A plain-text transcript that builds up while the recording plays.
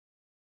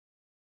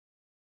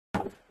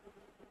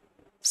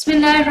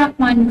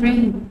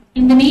Bismillahirrahmanirrahim.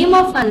 In the name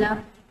of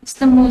Allah, is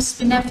the most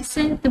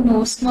beneficent, the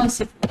most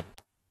merciful.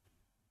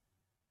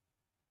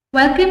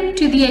 Welcome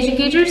to the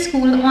Educator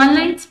School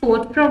online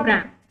sport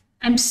program.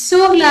 I'm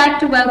so glad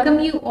to welcome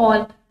you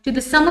all to the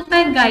Summer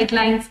Pack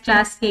Guidelines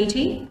Class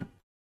KG.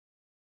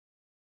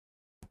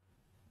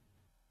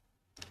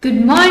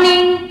 Good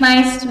morning,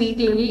 my sweet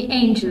little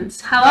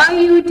angels. How are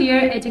you,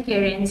 dear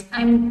educarians?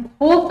 I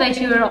hope that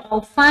you are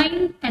all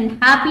fine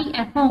and happy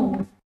at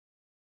home.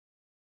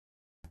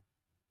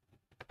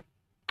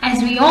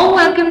 As we all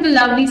welcome the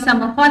lovely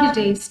summer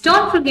holidays,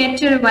 don't forget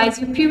to revise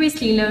your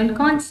previously learned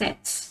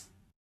concepts.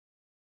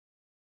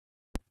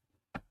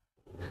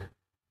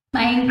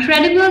 My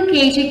incredible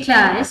KG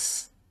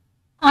class,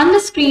 on the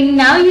screen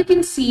now you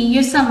can see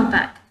your summer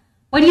pack.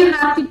 What you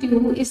have to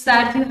do is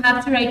that you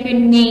have to write your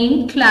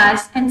name,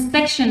 class and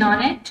section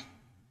on it.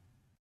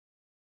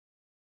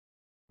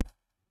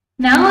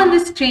 Now on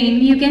the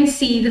screen you can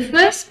see the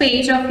first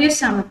page of your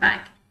summer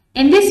pack.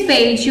 In this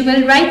page, you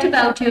will write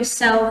about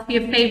yourself,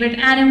 your favorite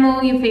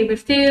animal, your favorite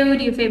food,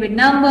 your favorite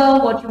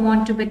number, what you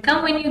want to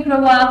become when you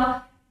grow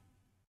up.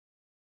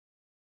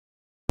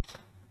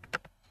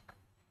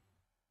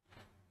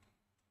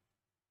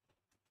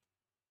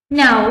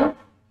 Now,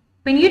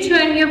 when you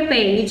turn your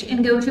page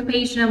and go to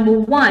page number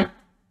 1,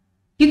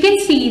 you can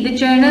see the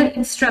journal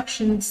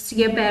instructions to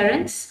your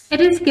parents. It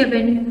is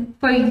given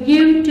for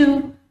you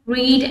to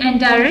read and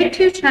direct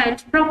your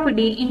child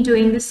properly in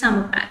doing the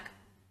summer pack.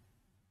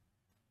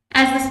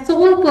 As the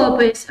sole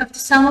purpose of the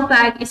summer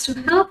pack is to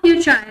help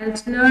your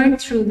child learn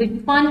through the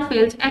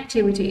fun-filled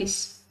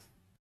activities.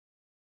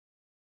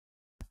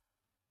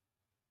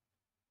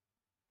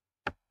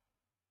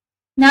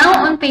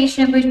 Now on page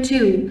number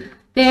 2,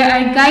 there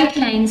are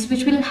guidelines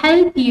which will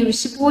help you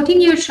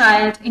supporting your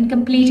child in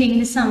completing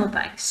the summer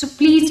pack. So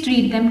please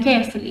read them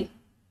carefully.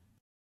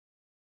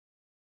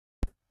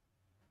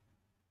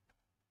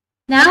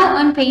 Now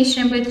on page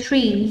number 3,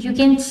 you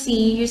can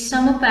see your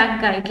summer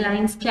pack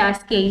guidelines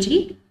class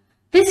KG.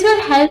 This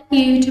will help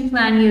you to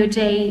plan your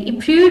day,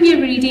 improve your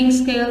reading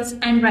skills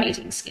and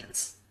writing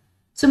skills.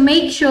 So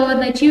make sure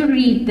that you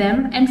read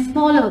them and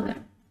follow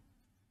them.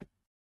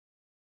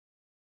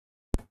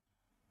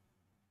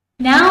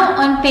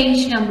 Now on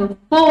page number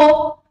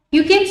 4,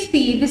 you can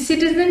see the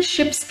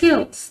citizenship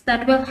skills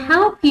that will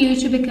help you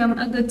to become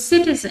a good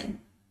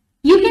citizen.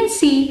 You can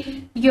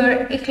see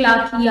your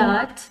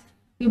akhlaqiyat,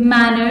 your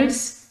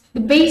manners, the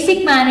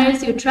basic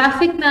manners, your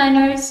traffic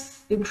manners,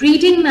 your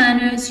greeting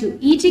manners, your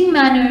eating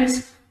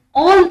manners.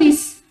 All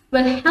these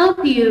will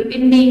help you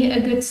in being a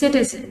good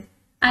citizen.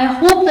 I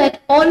hope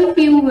that all of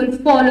you will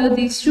follow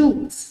these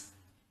rules.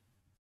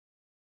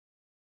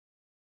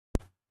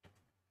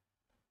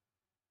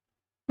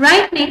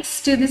 Right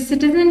next to the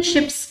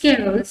citizenship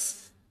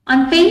skills,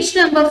 on page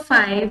number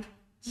 5,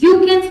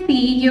 you can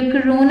see your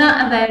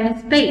Corona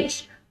awareness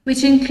page,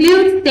 which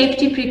includes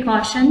safety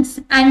precautions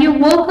and your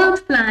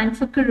workout plan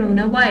for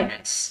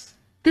coronavirus.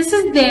 This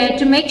is there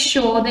to make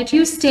sure that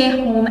you stay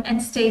home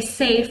and stay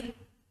safe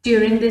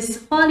during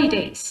these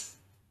holidays.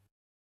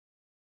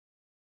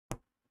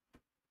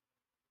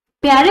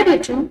 प्यारे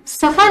बच्चों,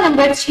 सफ़ा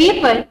number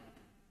 6 पर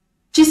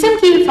जिस्म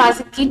की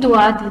हिफाजत की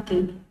दुआ दी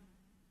गई है।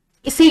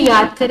 इसे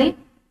याद करें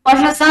और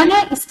रोजाना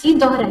इसकी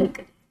दोहराई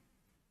करें।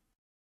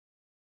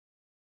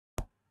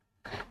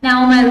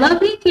 Now, my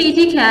lovely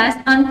KG class,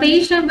 on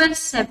page number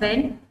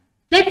 7,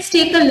 let's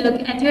take a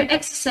look at your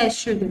exercise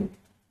schedule.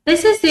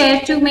 This is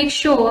there to make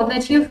sure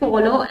that you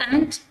follow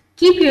and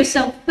keep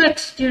yourself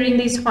fit during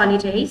these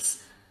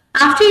holidays.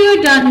 After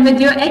you're done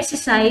with your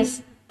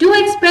exercise, do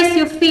express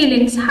your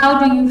feelings. How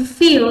do you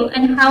feel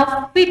and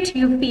how fit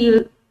you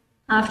feel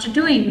after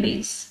doing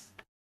this?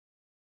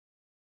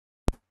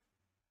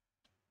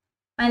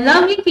 My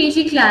lovely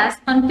KG class,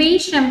 on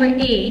page number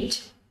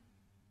 8,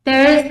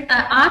 there is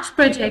an art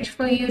project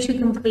for you to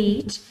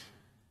complete.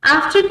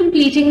 After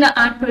completing the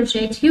art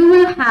project, you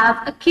will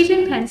have a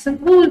kitten pencil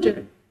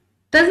holder.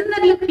 Doesn't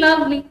that look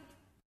lovely?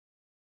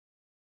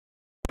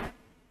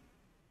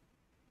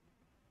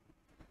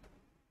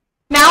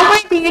 Now,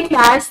 my dear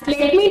class,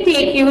 let me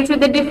take you to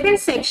the different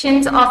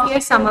sections of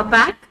your summer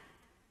pack.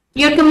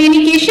 Your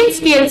communication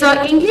skills or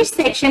English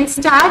section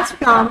starts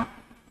from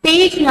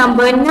page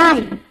number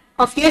 9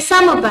 of your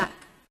summer pack.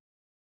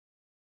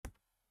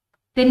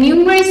 The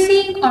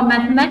numeracy or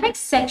mathematics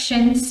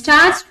section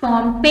starts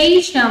from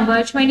page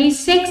number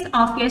 26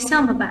 of your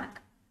summer pack.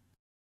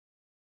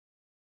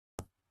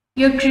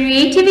 Your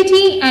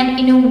creativity and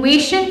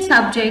innovation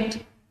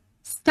subject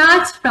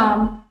starts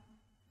from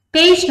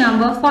page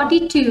number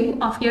 42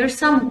 of your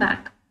summer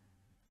pack.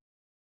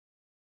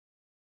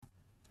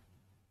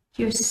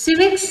 Your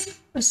civics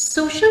or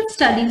social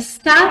studies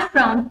start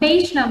from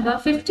page number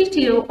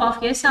 52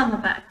 of your summer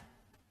pack.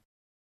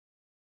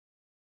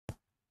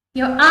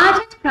 Your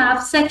art and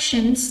craft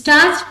section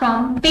starts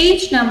from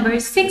page number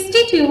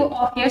 62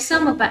 of your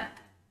summer pack.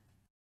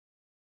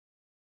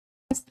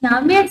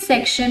 इस्लामियत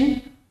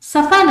section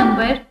सफ़ा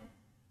number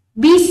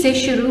 20 से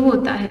शुरू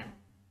होता है।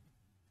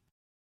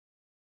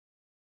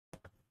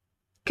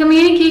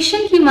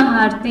 Communication की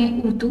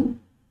महारतें उर्दू,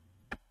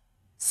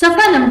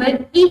 सफा number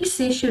 1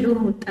 से शुरू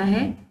होता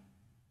है.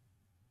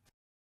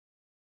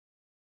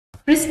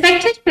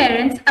 Respected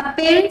parents, a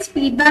parent's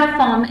feedback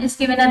form is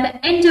given at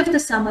the end of the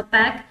summer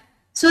pack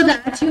so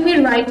that you may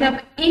write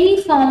up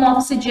any form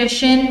of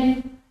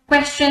suggestion,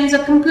 questions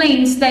or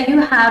complaints that you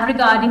have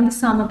regarding the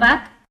summer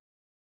pack.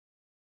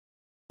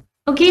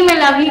 Okay, my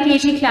lovely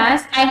KG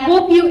class, I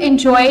hope you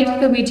enjoyed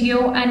the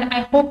video and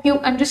I hope you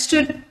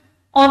understood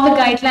all the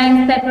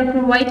guidelines that were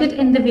provided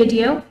in the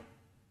video.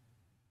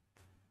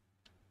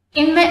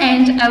 In the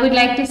end, I would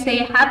like to say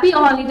happy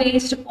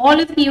holidays to all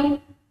of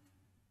you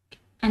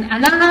and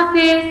Allah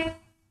Hafiz.